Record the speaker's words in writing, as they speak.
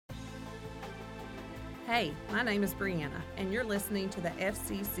Hey, my name is Brianna, and you're listening to the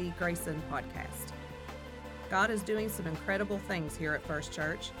FCC Grayson podcast. God is doing some incredible things here at First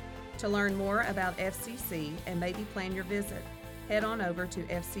Church. To learn more about FCC and maybe plan your visit, head on over to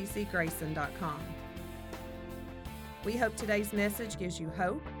fccgrayson.com. We hope today's message gives you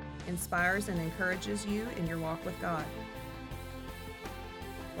hope, inspires and encourages you in your walk with God.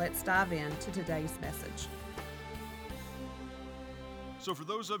 Let's dive into today's message. So for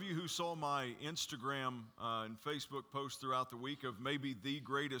those of you who saw my Instagram and Facebook post throughout the week of maybe the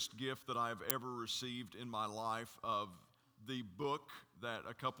greatest gift that I've ever received in my life, of the book that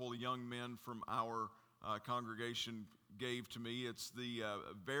a couple of young men from our congregation gave to me, it's the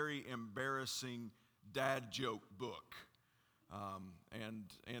very embarrassing dad joke book.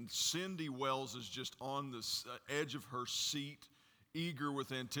 And Cindy Wells is just on the edge of her seat, eager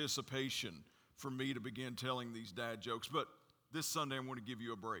with anticipation for me to begin telling these dad jokes. But this Sunday, I want to give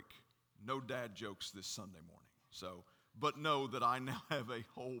you a break. No dad jokes this Sunday morning. But know that I now have a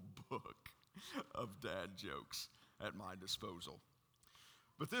whole book of dad jokes at my disposal.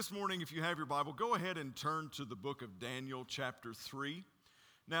 But this morning, if you have your Bible, go ahead and turn to the book of Daniel, chapter 3.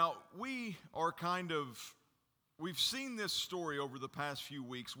 Now, we've seen this story over the past few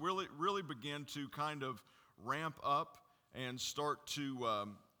weeks really begin to kind of ramp up and start to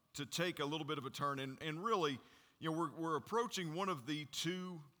take a little bit of a turn. And really, we're approaching one of the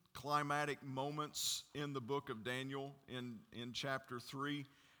two climatic moments in the book of Daniel in chapter 3.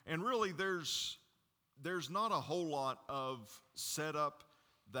 And really, there's not a whole lot of setup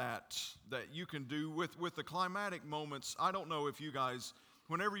that you can do with the climatic moments. I don't know if you guys,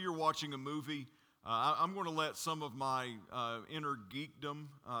 whenever you're watching a movie, I'm going to let some of my inner geekdom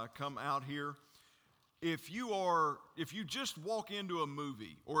come out here. If you just walk into a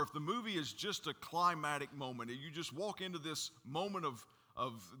movie, or if the movie is just a climatic moment, and you just walk into this moment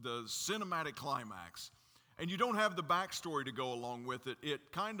of the cinematic climax, and you don't have the backstory to go along with it,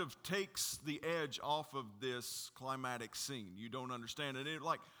 it kind of takes the edge off of this climatic scene. You don't understand it.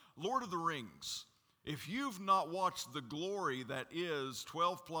 Like Lord of the Rings, if you've not watched the glory that is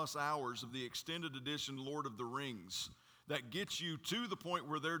 12 plus hours of the extended edition Lord of the Rings, that gets you to the point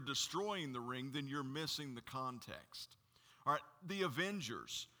where they're destroying the ring, then you're missing the context. All right, the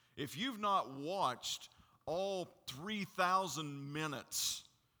Avengers. If you've not watched all 3,000 minutes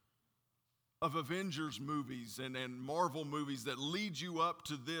of Avengers movies and Marvel movies that lead you up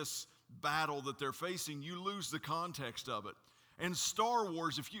to this battle that they're facing, you lose the context of it. And Star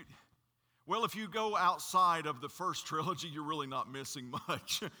Wars, if you go outside of the first trilogy, you're really not missing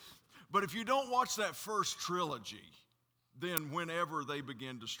much. But if you don't watch that first trilogy, then whenever they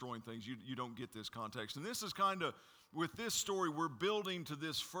begin destroying things, you don't get this context. And this is kind of, with this story, we're building to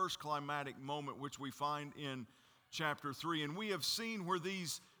this first climatic moment, which we find in chapter 3. And we have seen where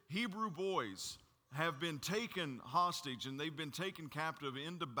these Hebrew boys have been taken hostage, and they've been taken captive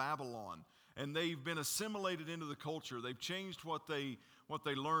into Babylon. And they've been assimilated into the culture. They've changed what they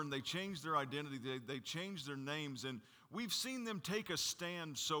learned. They changed their identity. They changed their names. And we've seen them take a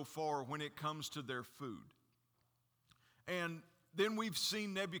stand so far when it comes to their food. And then we've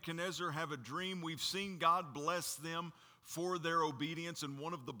seen Nebuchadnezzar have a dream. We've seen God bless them for their obedience. And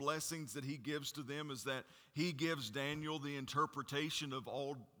one of the blessings that he gives to them is that he gives Daniel the interpretation of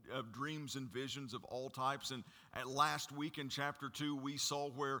all dreams and visions of all types. And at last week in chapter 2, we saw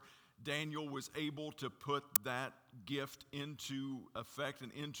where Daniel was able to put that gift into effect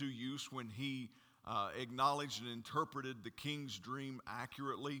and into use when he acknowledged and interpreted the king's dream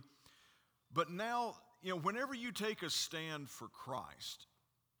accurately. But now, whenever you take a stand for Christ,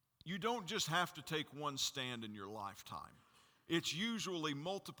 you don't just have to take one stand in your lifetime. It's usually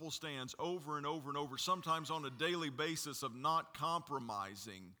multiple stands over and over and over, sometimes on a daily basis, of not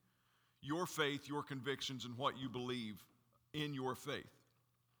compromising your faith, your convictions, and what you believe in your faith.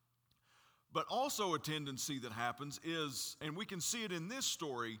 But also a tendency that happens is, and we can see it in this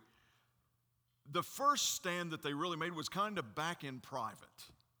story, the first stand that they really made was kind of back in private.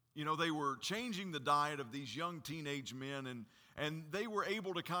 They were changing the diet of these young teenage men, and they were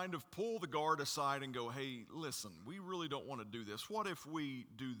able to kind of pull the guard aside and go, hey, listen, we really don't want to do this. What if we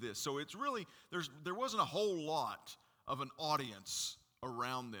do this? So it's really, there wasn't a whole lot of an audience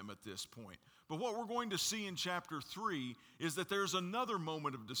around them at this point. But what we're going to see in chapter 3 is that there's another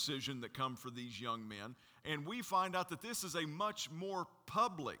moment of decision that come for these young men, and we find out that this is a much more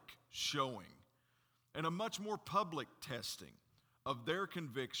public showing and a much more public testing of their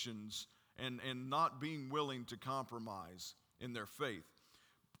convictions and not being willing to compromise in their faith.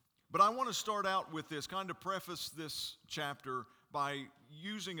 But I want to start out with this, kind of preface this chapter by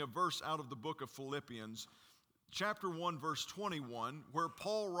using a verse out of the book of Philippians, chapter 1, verse 21, where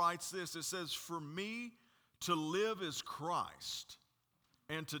Paul writes this. It says, "For me to live is Christ,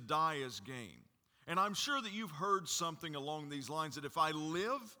 and to die is gain." And I'm sure that you've heard something along these lines, that if I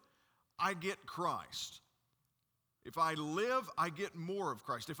live, I get Christ. If I live, I get more of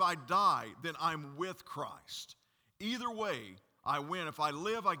Christ. If I die, then I'm with Christ. Either way, I win. If I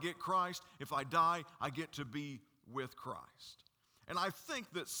live, I get Christ. If I die, I get to be with Christ. And I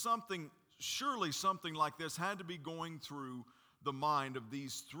think that surely something like this had to be going through the mind of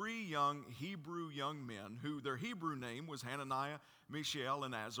these three Hebrew young men, who their Hebrew name was Hananiah, Mishael,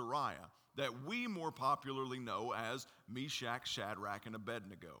 and Azariah, that we more popularly know as Meshach, Shadrach, and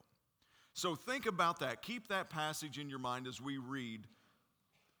Abednego. So think about that. Keep that passage in your mind as we read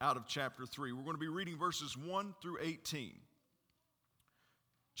out of chapter 3. We're going to be reading verses 1 through 18.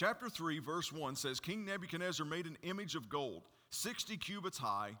 Chapter 3, verse 1 says, "King Nebuchadnezzar made an image of gold, 60 cubits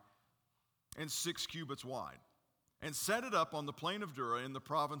high and 6 cubits wide, and set it up on the plain of Dura in the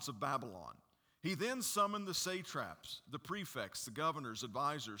province of Babylon. He then summoned the satraps, the prefects, the governors,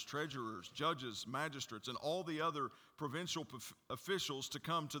 advisors, treasurers, judges, magistrates, and all the other provincial officials to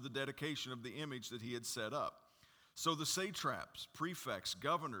come to the dedication of the image that he had set up. So the satraps, prefects,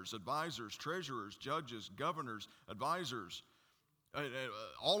 governors, advisors, treasurers, judges, governors, advisors,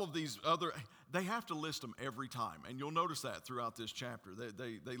 all of these other, they have to list them every time. And you'll notice that throughout this chapter.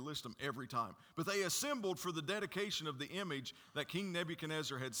 They list them every time. But they assembled for the dedication of the image that King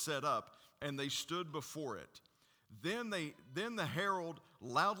Nebuchadnezzar had set up, and they stood before it. Then the herald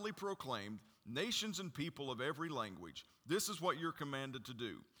loudly proclaimed, "Nations and people of every language, this is what you're commanded to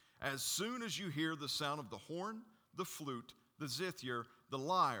do. As soon as you hear the sound of the horn, the flute, the zither, the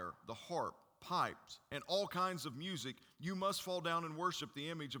lyre, the harp, pipes, and all kinds of music, you must fall down and worship the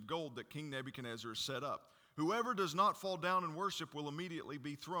image of gold that King Nebuchadnezzar has set up. Whoever does not fall down and worship will immediately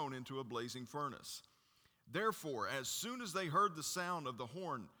be thrown into a blazing furnace." Therefore, as soon as they heard the sound of the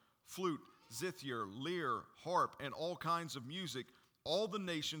horn, flute, zither, lyre, harp, and all kinds of music, all the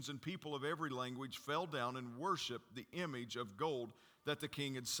nations and people of every language fell down and worshiped the image of gold that the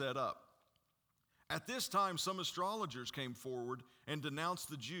king had set up. At this time, some astrologers came forward and denounced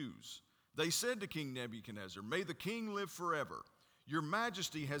the Jews. They said to King Nebuchadnezzar, "May the king live forever. Your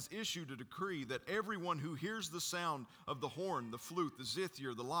majesty has issued a decree that everyone who hears the sound of the horn, the flute, the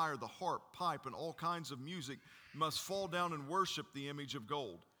zither, the lyre, the harp, pipe, and all kinds of music must fall down and worship the image of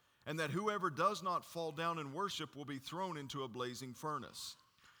gold, and that whoever does not fall down and worship will be thrown into a blazing furnace.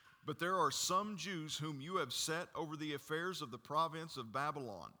 But there are some Jews whom you have set over the affairs of the province of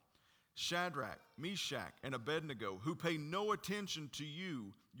Babylon, Shadrach, Meshach, and Abednego, who pay no attention to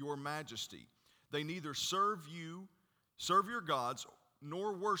you, your majesty. They neither serve your gods,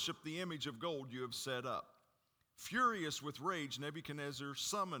 nor worship the image of gold you have set up." Furious with rage, Nebuchadnezzar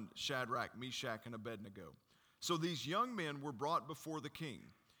summoned Shadrach, Meshach, and Abednego. So these young men were brought before the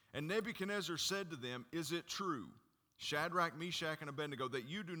king. And Nebuchadnezzar said to them, "Is it true, Shadrach, Meshach, and Abednego, that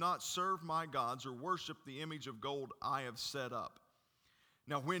you do not serve my gods or worship the image of gold I have set up?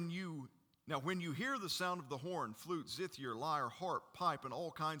 Now when you hear the sound of the horn, flute, zither, lyre, harp, pipe, and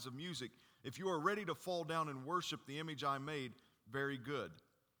all kinds of music, if you are ready to fall down and worship the image I made, very good.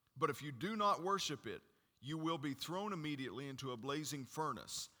 But if you do not worship it, you will be thrown immediately into a blazing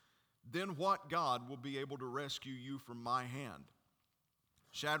furnace. Then what God will be able to rescue you from my hand?"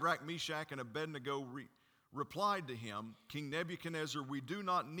 Shadrach, Meshach, and Abednego replied to him, "King Nebuchadnezzar, we do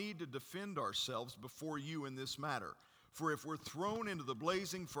not need to defend ourselves before you in this matter. For if we're thrown into the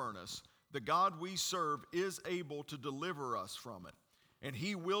blazing furnace, the God we serve is able to deliver us from it, and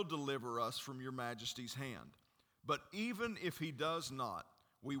he will deliver us from your majesty's hand. But even if he does not,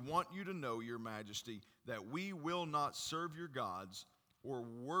 we want you to know, your majesty, that we will not serve your gods or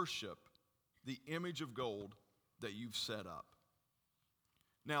worship the image of gold that you've set up."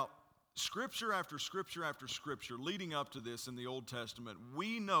 Now, scripture after scripture after scripture leading up to this in the Old Testament,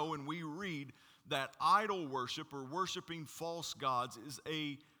 we know and we read that idol worship or worshiping false gods is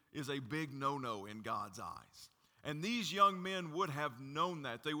a big no-no in God's eyes. And these young men would have known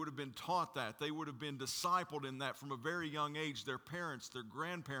that. They would have been taught that. They would have been discipled in that from a very young age. Their parents, their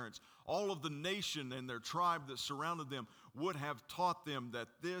grandparents, all of the nation and their tribe that surrounded them would have taught them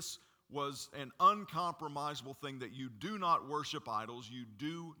that this was an uncompromisable thing, that you do not worship idols, you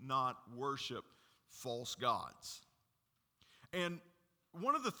do not worship false gods. And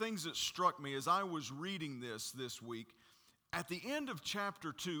one of the things that struck me as I was reading this week, at the end of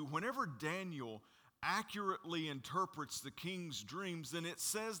chapter 2, whenever Daniel accurately interprets the king's dreams, then it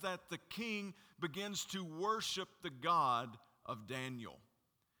says that the king begins to worship the God of Daniel.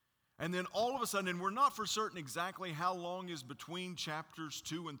 And then all of a sudden, and we're not for certain exactly how long is between chapters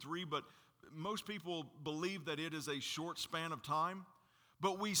 2 and 3, but most people believe that it is a short span of time.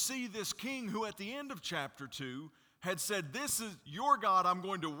 But we see this king who at the end of chapter 2 had said, this is your God, I'm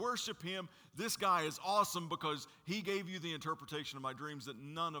going to worship him. This guy is awesome because he gave you the interpretation of my dreams that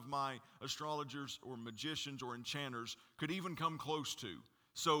none of my astrologers or magicians or enchanters could even come close to.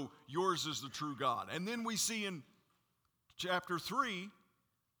 So yours is the true God. And then we see in chapter 3,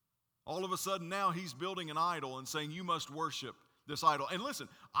 all of a sudden now he's building an idol and saying you must worship this idol. And listen,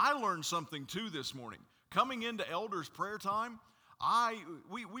 I learned something too this morning. Coming into elders' prayer time,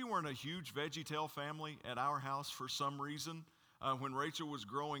 we weren't a huge VeggieTale family at our house for some reason when Rachel was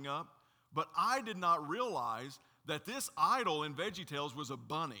growing up. But I did not realize that this idol in VeggieTales was a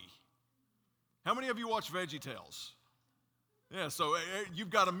bunny. How many of you watch VeggieTales? Yeah, so you've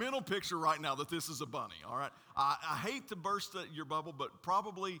got a mental picture right now that this is a bunny, all right? I hate to burst your bubble, but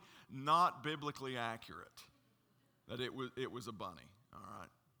probably not biblically accurate that it was a bunny, all right?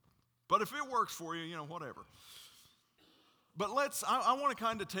 But if it works for you, whatever. But I want to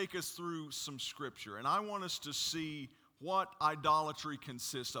kind of take us through some scripture, and I want us to see what idolatry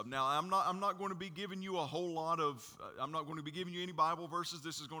consists of. Now, I'm not going to be giving you a whole lot of, I'm not going to be giving you any Bible verses.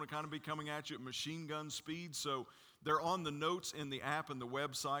 This is going to kind of be coming at you at machine gun speed, so they're on the notes in the app and the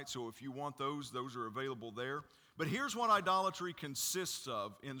website, so if you want those are available there. But here's what idolatry consists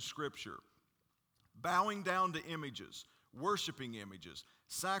of in Scripture. Bowing down to images, worshiping images,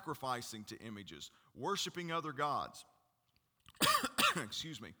 sacrificing to images, worshiping other gods,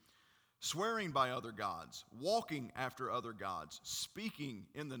 excuse me, swearing by other gods, walking after other gods, speaking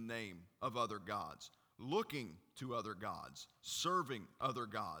in the name of other gods, looking to other gods, serving other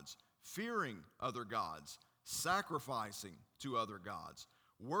gods, fearing other gods, sacrificing to other gods,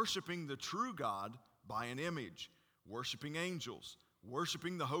 worshiping the true God by an image, worshiping angels,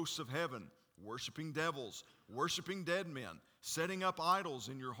 worshiping the hosts of heaven, worshiping devils, worshiping dead men, setting up idols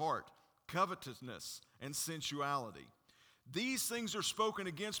in your heart, covetousness and sensuality. These things are spoken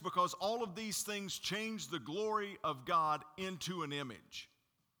against because all of these things change the glory of God into an image.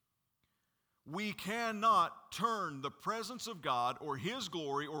 We cannot turn the presence of God or His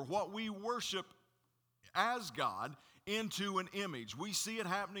glory or what we worship as God into an image. We see it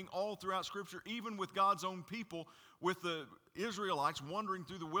happening all throughout Scripture, even with God's own people, with the Israelites wandering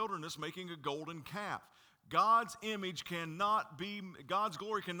through the wilderness making a golden calf. God's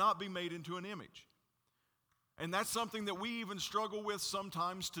glory cannot be made into an image. And that's something that we even struggle with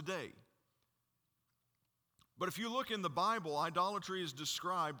sometimes today. But if you look in the Bible, idolatry is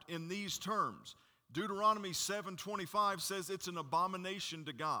described in these terms. Deuteronomy 7:25 says it's an abomination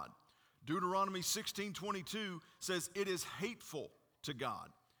to God. Deuteronomy 16:22 says it is hateful to God.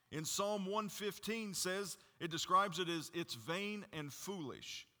 In Psalm 115 says it describes it as it's vain and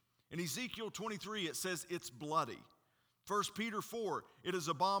foolish. In Ezekiel 23 it says it's bloody. 1 Peter 4, it is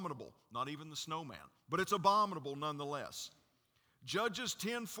abominable, not even the snowman, but it's abominable nonetheless. Judges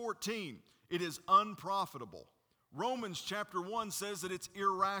 10:14, it is unprofitable. Romans chapter 1 says that it's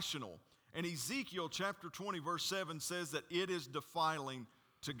irrational. And Ezekiel chapter 20 verse 7 says that it is defiling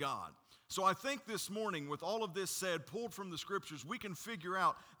to God. So I think this morning, with all of this said, pulled from the Scriptures, we can figure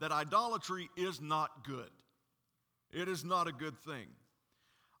out that idolatry is not good. It is not a good thing.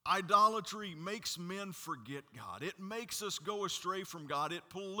 Idolatry makes men forget God. It makes us go astray from God. It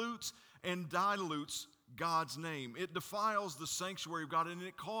pollutes and dilutes God's name. It defiles the sanctuary of God, and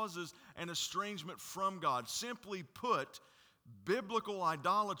it causes an estrangement from God. Simply put, biblical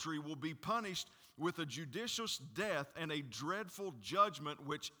idolatry will be punished with a judicious death and a dreadful judgment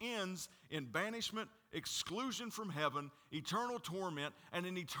which ends in banishment, exclusion from heaven, eternal torment, and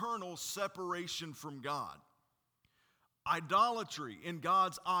an eternal separation from God. Idolatry in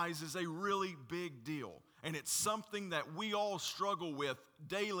God's eyes is a really big deal, and it's something that we all struggle with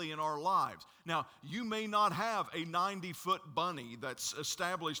daily in our lives. Now, you may not have a 90-foot bunny that's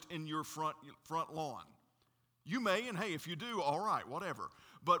established in your front lawn. You may, and hey, if you do, all right, whatever.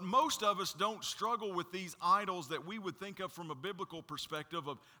 But most of us don't struggle with these idols that we would think of from a biblical perspective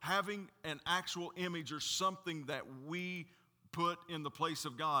of having an actual image or something that we put in the place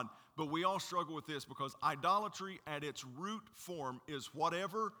of God. But we all struggle with this because idolatry at its root form is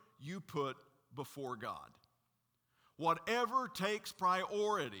whatever you put before God. Whatever takes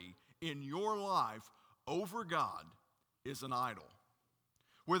priority in your life over God is an idol.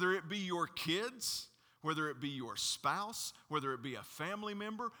 Whether it be your kids, whether it be your spouse, whether it be a family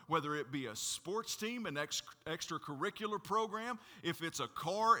member, whether it be a sports team, an extracurricular program, if it's a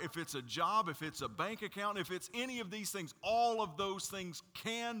car, if it's a job, if it's a bank account, if it's any of these things, all of those things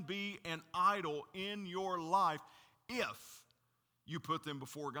can be an idol in your life if you put them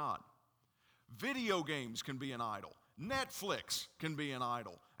before God. Video games can be an idol. Netflix can be an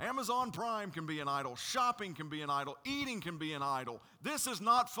idol. Amazon Prime can be an idol. Shopping can be an idol. Eating can be an idol. This is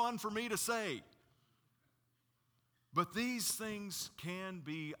not fun for me to say. But these things can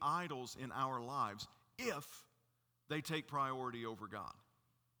be idols in our lives if they take priority over God.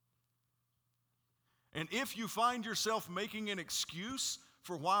 And if you find yourself making an excuse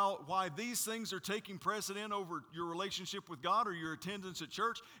for why these things are taking precedent over your relationship with God or your attendance at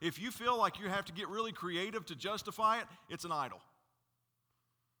church, if you feel like you have to get really creative to justify it, it's an idol.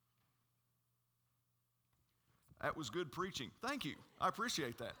 That was good preaching. Thank you. I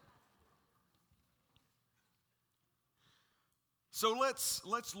appreciate that. So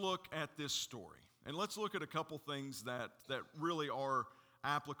let's look at this story, and let's look at a couple things that really are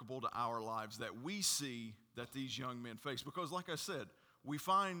applicable to our lives that we see that these young men face. Because like I said, we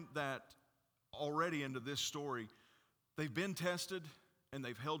find that already into this story, they've been tested and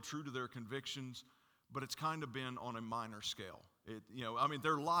they've held true to their convictions, but it's kind of been on a minor scale.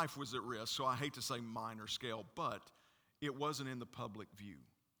 Their life was at risk, so I hate to say minor scale, but it wasn't in the public view.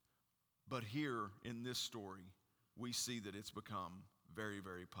 But here in this story, we see that it's become very,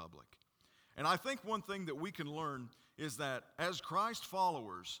 very public. And I think one thing that we can learn is that as Christ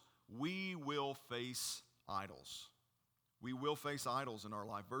followers, we will face idols. We will face idols in our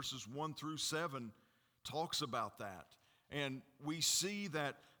life. Verses 1 through 7 talks about that. And we see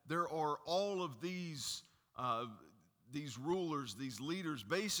that there are all of these rulers, these leaders,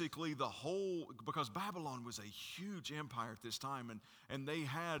 basically because Babylon was a huge empire at this time, and they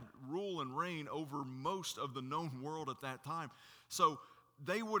had rule and reign over most of the known world at that time. So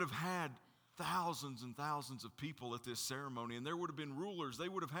they would have had thousands and thousands of people at this ceremony, and there would have been rulers. They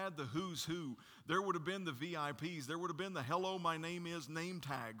would have had the who's who. There would have been the VIPs. There would have been the hello, my name is name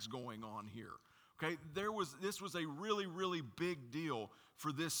tags going on here. Okay, this was a really, really big deal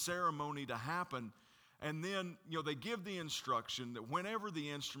for this ceremony to happen. And then, they give the instruction that whenever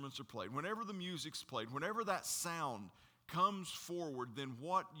the instruments are played, whenever the music's played, whenever that sound comes forward, then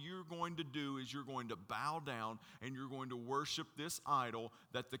what you're going to do is you're going to bow down and you're going to worship this idol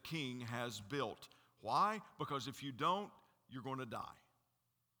that the king has built. Why? Because if you don't, you're going to die.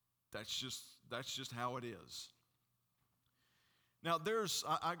 That's just how it is. Now,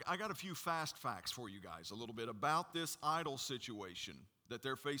 I got a few fast facts for you guys, a little bit about this idol situation that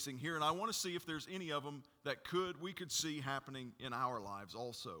they're facing here, and I want to see if there's any of them that we could see happening in our lives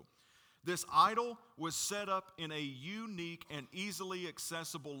also. This idol was set up in a unique and easily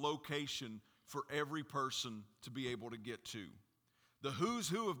accessible location for every person to be able to get to. The who's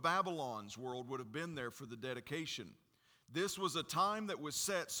who of Babylon's world would have been there for the dedication. This was a time that was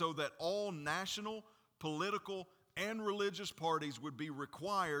set so that all national, political, and religious parties would be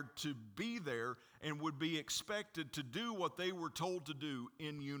required to be there and would be expected to do what they were told to do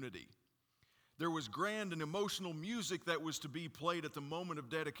in unity. There was grand and emotional music that was to be played at the moment of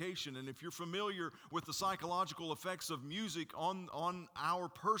dedication. And if you're familiar with the psychological effects of music on our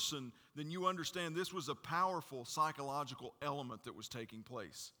person, then you understand this was a powerful psychological element that was taking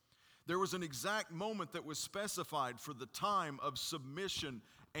place. There was an exact moment that was specified for the time of submission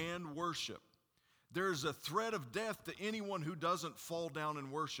and worship. There's a threat of death to anyone who doesn't fall down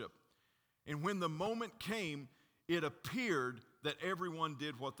and worship. And when the moment came, it appeared that everyone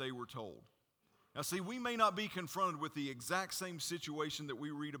did what they were told. Now see, we may not be confronted with the exact same situation that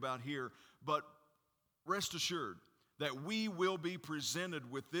we read about here, but rest assured that we will be presented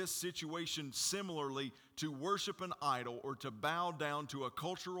with this situation similarly to worship an idol or to bow down to a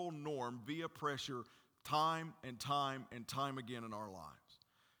cultural norm via pressure time and time and time again in our lives.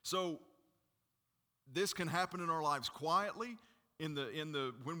 So this can happen in our lives quietly,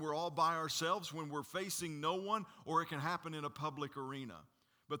 when we're all by ourselves, when we're facing no one, or it can happen in a public arena.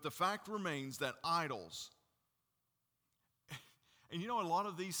 But the fact remains that idols, and a lot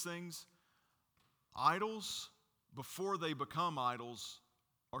of these things, idols, before they become idols,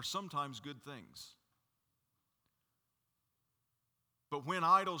 are sometimes good things. But when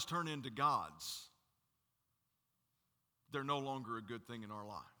idols turn into gods, they're no longer a good thing in our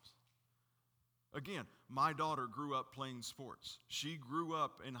lives. Again, my daughter grew up playing sports. She grew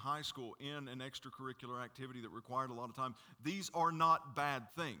up in high school in an extracurricular activity that required a lot of time. These are not bad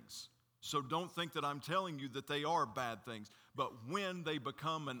things. So don't think that I'm telling you that they are bad things. But when they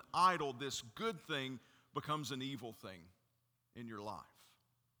become an idol, this good thing becomes an evil thing in your life.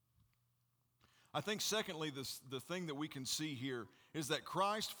 I think secondly, the thing that we can see here is that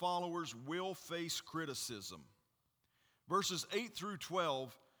Christ followers will face criticism. Verses 8 through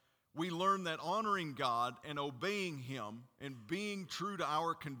 12, we learn that honoring God and obeying Him and being true to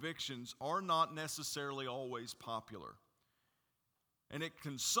our convictions are not necessarily always popular. And it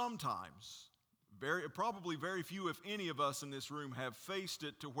can sometimes, Probably very few, if any of us in this room, have faced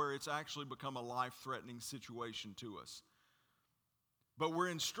it to where it's actually become a life-threatening situation to us. But we're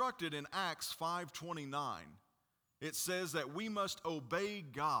instructed in Acts 5:29. It says that we must obey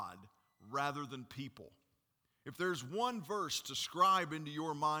God rather than people. If there's one verse to scribe into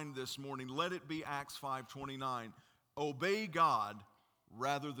your mind this morning, let it be Acts 5:29. Obey God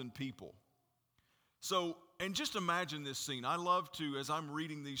rather than people. So, and just imagine this scene. I love to, as I'm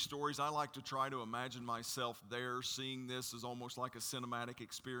reading these stories, I like to try to imagine myself there, seeing this as almost like a cinematic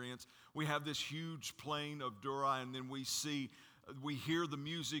experience. We have this huge plain of Dura, and then we hear the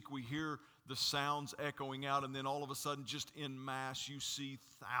music, we hear the sounds echoing out, and then all of a sudden, just en masse, you see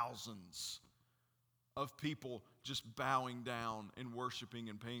thousands of people just bowing down and worshiping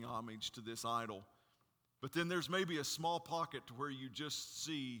and paying homage to this idol. But then there's maybe a small pocket to where you just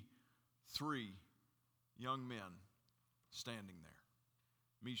see 3 young men standing there.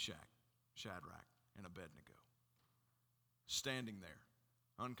 Meshach, Shadrach, and Abednego. Standing there,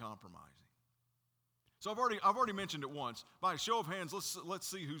 uncompromising. So I've already mentioned it once. By a show of hands, let's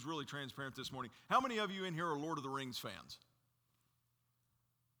see who's really transparent this morning. How many of you in here are Lord of the Rings fans?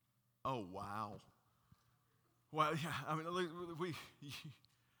 Oh, wow. Well, yeah, I mean,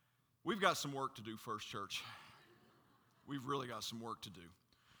 we've got some work to do, First Church. We've really got some work to do.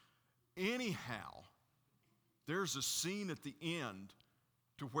 Anyhow, there's a scene at the end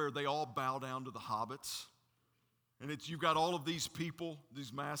to where they all bow down to the hobbits. And you've got all of these people,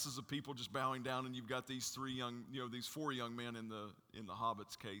 these masses of people just bowing down, and you've got these 4 young men in the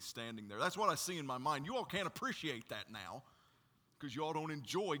hobbit's case standing there. That's what I see in my mind. You all can't appreciate that now because you all don't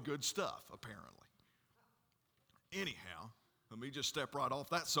enjoy good stuff, apparently. Anyhow, let me just step right off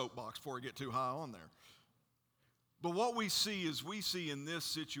that soapbox before I get too high on there. But what we see in this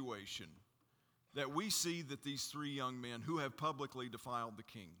situation that we see that these 3 young men who have publicly defiled the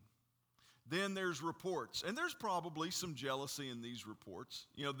king. Then there's reports, and there's probably some jealousy in these reports.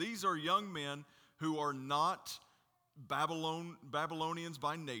 You know, these are young men who are not Babylonians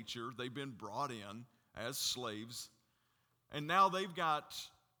by nature. They've been brought in as slaves, and now they've got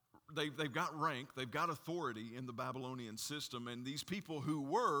rank, they've got authority in the Babylonian system, and these people who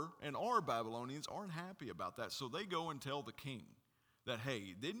were and are Babylonians aren't happy about that. So they go and tell the king that,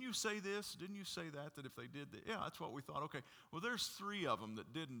 hey, didn't you say this? Didn't you say that if they did that? Yeah, that's what we thought. Okay, well, there's 3 of them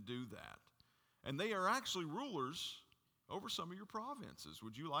that didn't do that. And they are actually rulers over some of your provinces.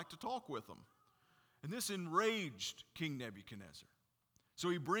 Would you like to talk with them? And this enraged King Nebuchadnezzar. So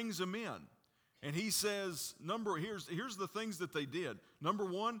he brings them in. And he says, here's the things that they did. Number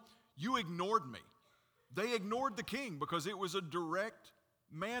 1, you ignored me. They ignored the king because it was a direct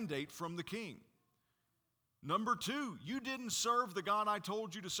mandate from the king. Number 2, you didn't serve the God I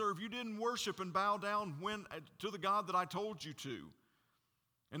told you to serve. You didn't worship and bow down to the God that I told you to.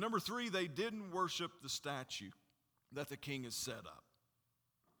 And number 3, they didn't worship the statue that the king has set up.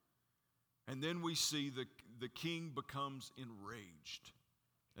 And then we see the king becomes enraged.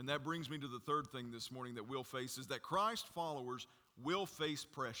 And that brings me to the third thing this morning that we'll face is that Christ followers will face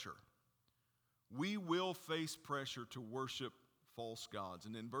pressure. We will face pressure to worship false gods.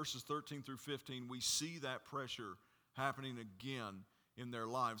 And in verses 13 through 15, we see that pressure happening again in their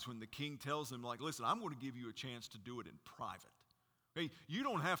lives when the king tells them, like, listen, I'm going to give you a chance to do it in private. Okay, you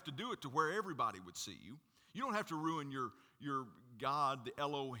don't have to do it to where everybody would see you. You don't have to ruin your God, the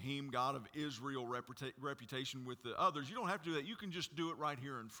Elohim, God of Israel reputation with the others. You don't have to do that. You can just do it right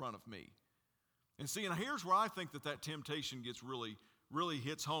here in front of me. And see, and here's where I think that temptation gets really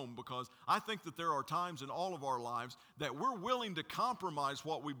hits home, because I think that there are times in all of our lives that we're willing to compromise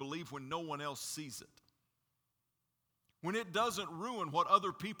what we believe when no one else sees it. When it doesn't ruin what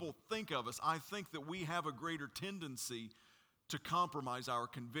other people think of us, I think that we have a greater tendency to compromise our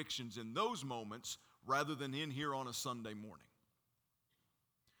convictions in those moments rather than in here on a Sunday morning.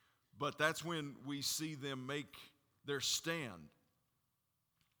 But that's when we see them make their stand.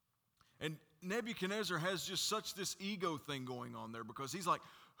 And Nebuchadnezzar has just such this ego thing going on there, because he's like,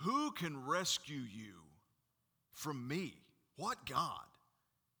 who can rescue you from me? What God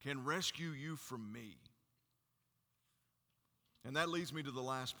can rescue you from me? And that leads me to the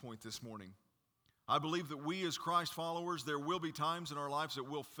last point this morning. I believe that we as Christ followers, there will be times in our lives that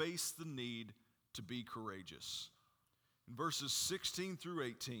we'll face the need to be courageous. In verses 16 through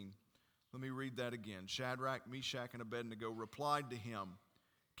 18, let me read that again. Shadrach, Meshach, and Abednego replied to him,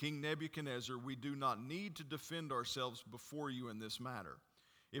 King Nebuchadnezzar, we do not need to defend ourselves before you in this matter.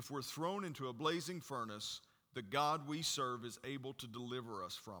 If we're thrown into a blazing furnace, the God we serve is able to deliver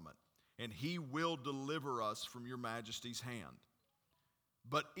us from it, and he will deliver us from your majesty's hand.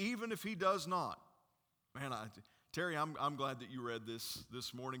 But even if he does not, Terry, I'm glad that you read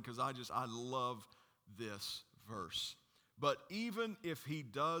this morning because I love this verse. But even if he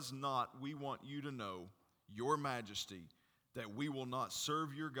does not, we want you to know, your majesty, that we will not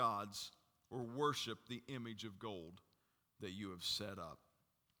serve your gods or worship the image of gold that you have set up.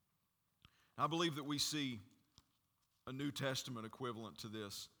 I believe that we see a New Testament equivalent to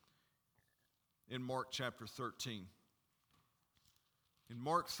this in Mark chapter 13. In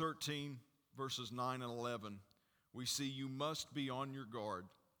Mark 13, verses 9 and 11, we see you must be on your guard.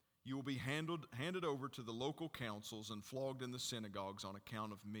 You will be handed over to the local councils and flogged in the synagogues on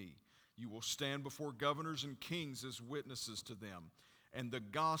account of me. You will stand before governors and kings as witnesses to them, and the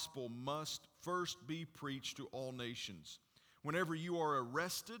gospel must first be preached to all nations. Whenever you are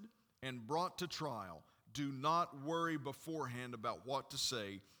arrested and brought to trial, do not worry beforehand about what to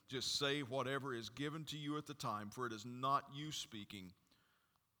say. Just say whatever is given to you at the time, for it is not you speaking,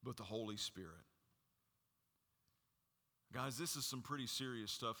 but the Holy Spirit. Guys, this is some pretty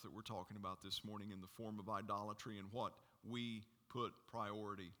serious stuff that we're talking about this morning in the form of idolatry and what we put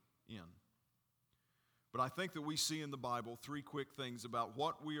priority in. But I think that we see in the Bible three quick things about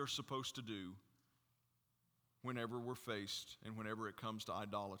what we are supposed to do whenever we're faced and whenever it comes to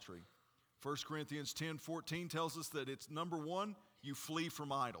idolatry. 1 Corinthians 10:14 tells us that it's number one, you flee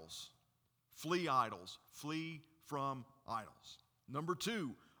from idols. Flee idols. Flee from idols. Number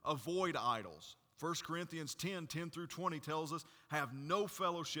two, avoid idols. 1 Corinthians 10 through 20 tells us, have no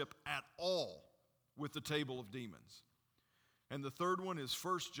fellowship at all with the table of demons. And the third one is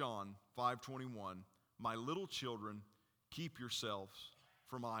 1 John 5:21, my little children, keep yourselves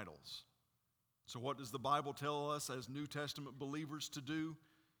from idols. So what does the Bible tell us as New Testament believers to do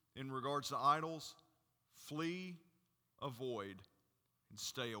in regards to idols? Flee, avoid, and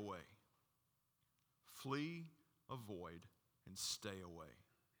stay away. Flee, avoid, and stay away.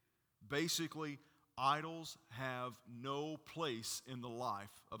 Basically, idols have no place in the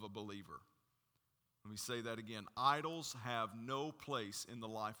life of a believer. Let me say that again. Idols have no place in the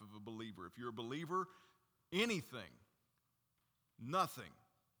life of a believer. If you're a believer, anything, nothing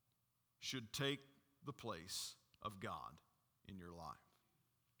should take the place of God in your life.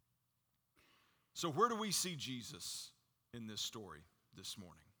 So where do we see Jesus in this story this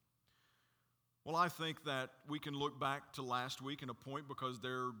morning? Well, I think that we can look back to last week and a point because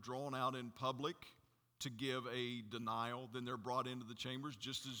they're drawn out in public to give a denial. Then they're brought into the chambers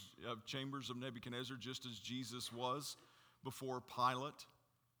of Nebuchadnezzar, just as Jesus was before Pilate.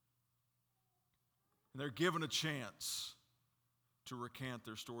 And they're given a chance to recant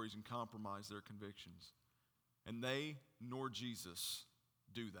their stories and compromise their convictions. And they nor Jesus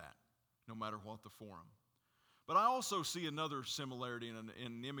do that, no matter what the forum. But I also see another similarity in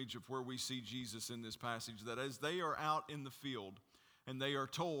an image of where we see Jesus in this passage, that as they are out in the field and they are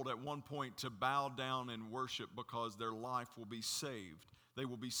told at one point to bow down and worship because their life will be saved. They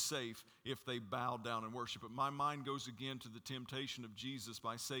will be safe if they bow down and worship. But my mind goes again to the temptation of Jesus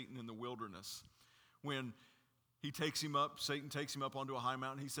by Satan in the wilderness. When Satan takes him up onto a high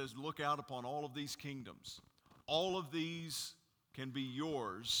mountain, he says, look out upon all of these kingdoms. All of these can be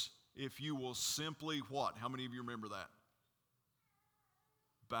yours if you will simply what? How many of you remember that?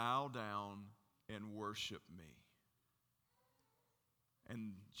 Bow down and worship me.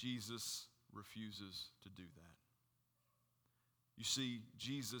 And Jesus refuses to do that. You see,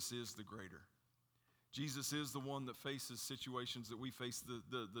 Jesus is the greater. Jesus is the one that faces situations that we face,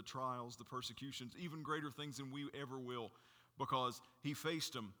 the trials, the persecutions, even greater things than we ever will, because he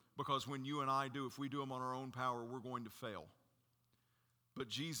faced them. Because when you and I do, if we do them on our own power, we're going to fail. But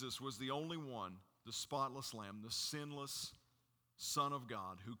Jesus was the only one, the spotless Lamb, the sinless Son of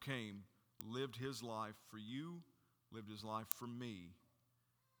God, who came, lived his life for you, lived his life for me,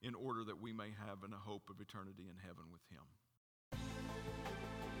 in order that we may have a hope of eternity in heaven with him.